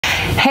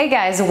Hey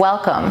guys,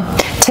 welcome.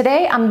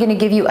 Today I'm going to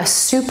give you a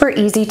super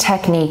easy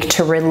technique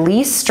to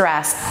release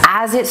stress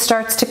as it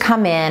starts to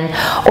come in,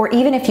 or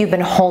even if you've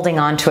been holding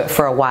on to it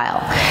for a while.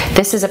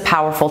 This is a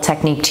powerful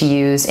technique to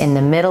use in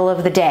the middle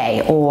of the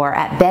day or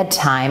at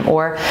bedtime,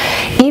 or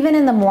even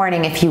in the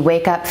morning if you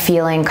wake up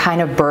feeling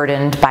kind of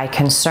burdened by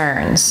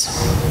concerns.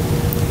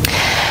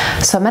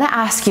 So I'm going to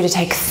ask you to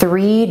take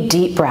 3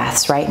 deep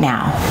breaths right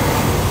now.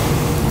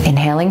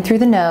 Inhaling through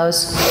the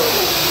nose,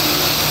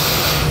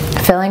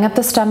 filling up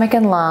the stomach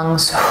and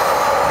lungs,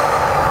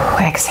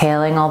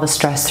 exhaling all the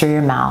stress through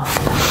your mouth.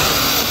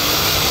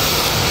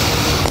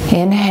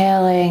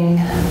 Inhaling,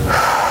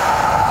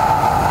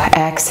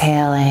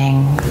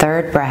 exhaling,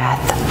 3rd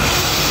breath.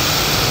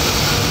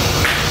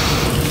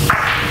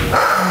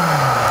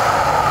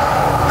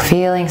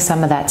 Feeling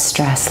some of that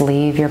stress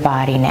leave your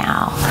body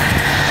now.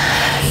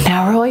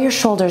 Now roll your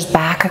shoulders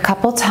back a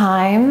couple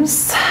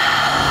times,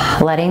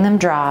 letting them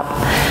drop.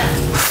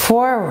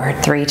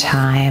 Forward 3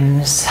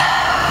 times,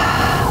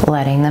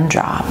 letting them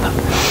drop.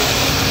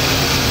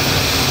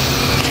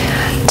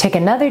 Take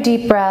another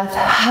deep breath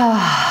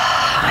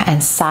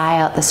and sigh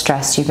out the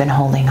stress you've been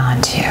holding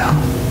on to.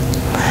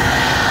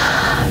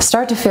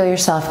 Start to feel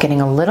yourself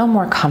getting a little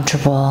more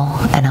comfortable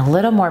and a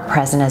little more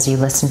present as you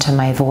listen to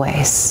my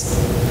voice.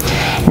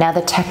 Now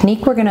the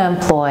technique we're going to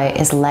employ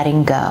is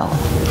letting go.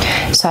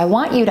 So I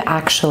want you to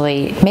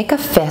actually make a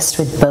fist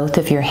with both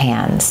of your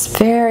hands.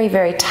 Very,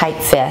 very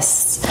tight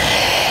fists.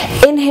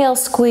 Inhale,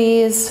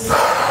 squeeze.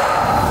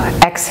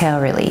 Exhale,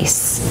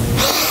 release.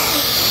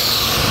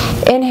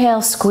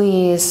 Inhale,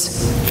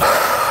 squeeze.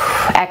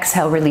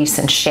 Exhale, release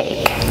and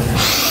shake.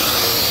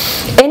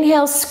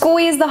 Inhale,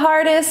 squeeze the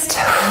hardest.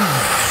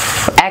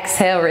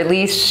 Exhale,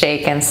 release,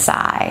 shake and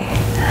sigh.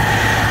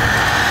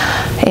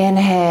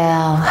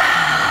 Inhale.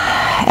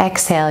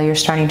 Exhale, you're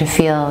starting to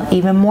feel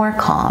even more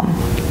calm.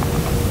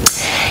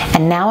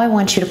 And now I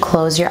want you to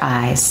close your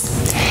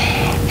eyes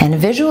and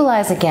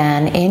visualize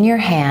again in your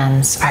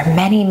hands are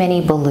many, many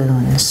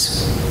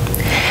balloons.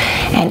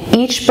 And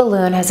each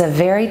balloon has a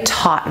very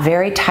taut,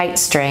 very tight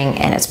string,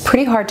 and it's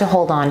pretty hard to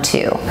hold on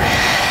to.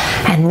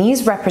 And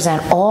these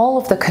represent all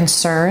of the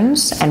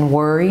concerns and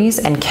worries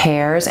and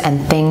cares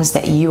and things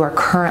that you are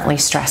currently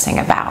stressing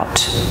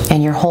about,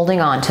 and you're holding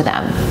on to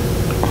them.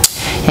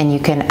 And you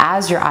can,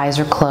 as your eyes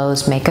are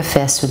closed, make a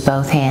fist with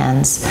both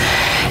hands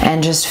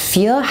and just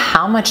feel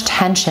how much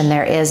tension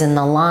there is in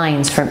the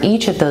lines from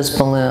each of those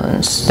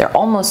balloons. They're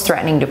almost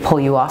threatening to pull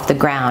you off the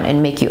ground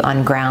and make you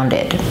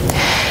ungrounded.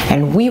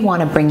 And we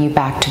want to bring you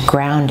back to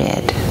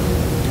grounded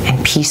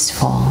and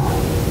peaceful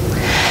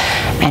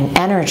and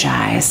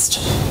energized,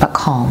 but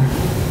calm.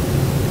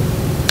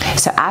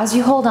 So as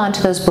you hold on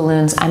to those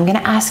balloons, I'm going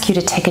to ask you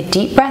to take a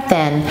deep breath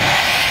in,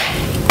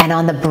 and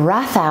on the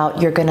breath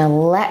out, you're going to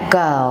let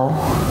go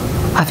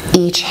of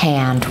each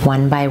hand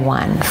one by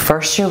one.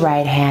 First your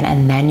right hand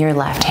and then your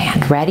left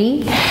hand.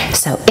 Ready?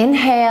 So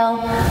inhale,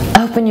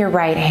 open your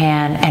right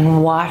hand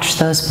and watch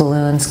those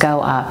balloons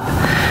go up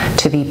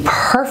to be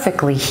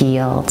perfectly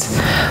healed,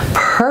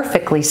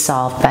 perfectly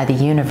solved by the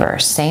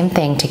universe. Same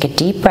thing, take a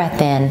deep breath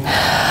in,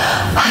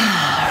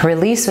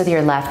 release with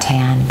your left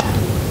hand.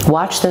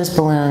 Watch those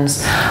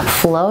balloons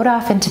float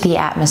off into the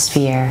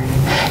atmosphere,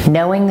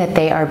 knowing that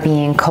they are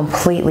being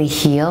completely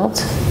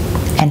healed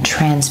and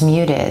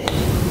transmuted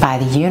by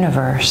the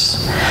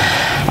universe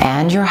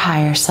and your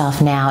higher self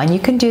now. And you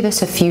can do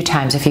this a few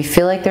times. If you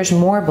feel like there's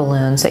more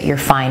balloons that you're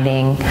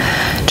finding,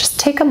 just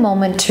take a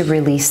moment to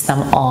release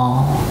them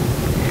all.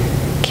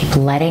 Keep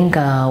letting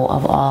go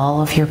of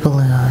all of your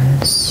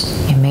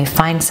balloons. You may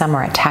find some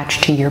are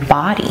attached to your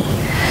body.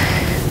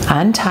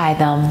 Untie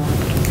them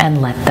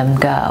and let them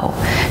go.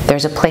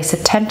 There's a place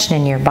of tension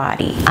in your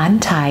body.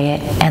 Untie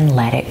it and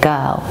let it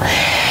go.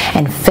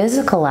 And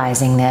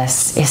physicalizing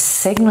this is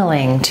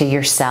signaling to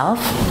yourself,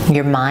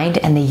 your mind,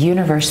 and the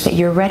universe that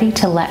you're ready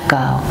to let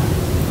go.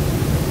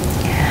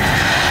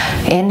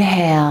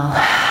 Inhale,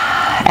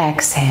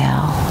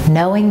 exhale,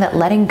 knowing that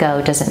letting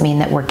go doesn't mean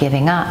that we're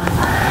giving up.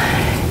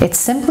 It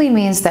simply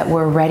means that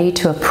we're ready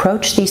to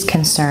approach these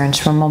concerns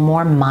from a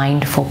more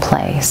mindful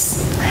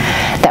place,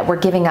 that we're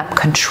giving up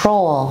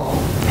control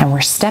and we're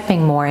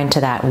stepping more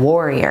into that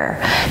warrior,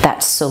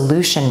 that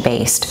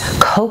solution-based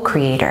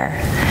co-creator,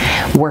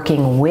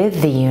 working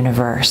with the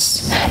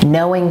universe,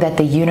 knowing that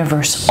the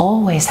universe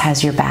always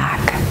has your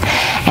back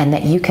and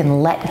that you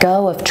can let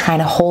go of trying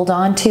to hold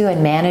on to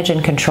and manage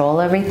and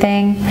control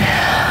everything,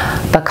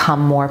 become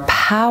more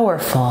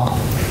powerful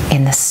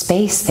in the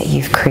space that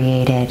you've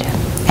created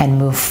and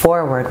move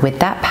forward with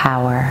that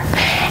power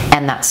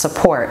and that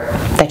support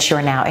that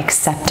you're now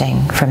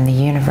accepting from the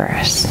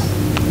universe.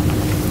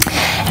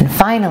 And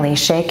finally,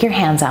 shake your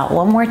hands out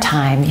one more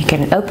time. You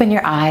can open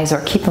your eyes or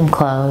keep them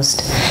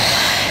closed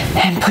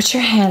and put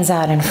your hands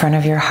out in front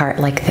of your heart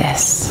like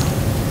this.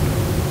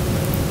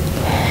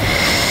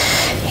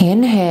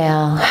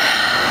 Inhale,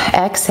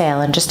 exhale,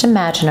 and just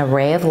imagine a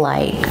ray of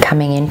light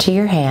coming into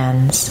your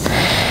hands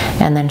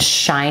and then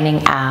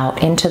shining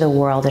out into the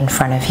world in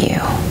front of you.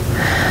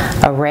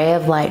 A ray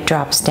of light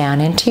drops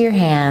down into your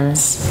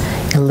hands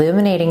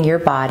illuminating your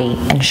body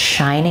and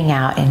shining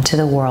out into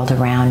the world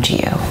around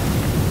you.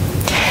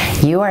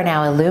 You are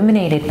now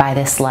illuminated by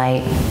this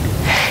light.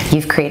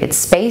 You've created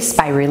space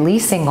by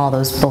releasing all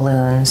those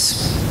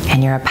balloons,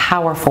 and you're a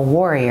powerful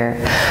warrior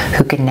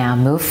who can now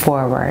move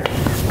forward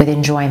with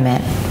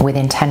enjoyment, with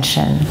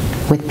intention,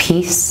 with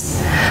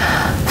peace,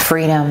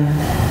 freedom,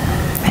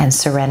 and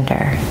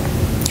surrender.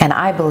 And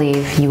I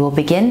believe you will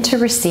begin to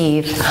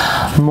receive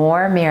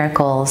more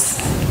miracles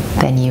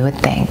than you would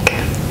think.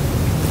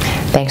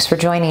 Thanks for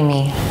joining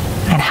me,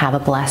 and have a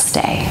blessed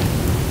day.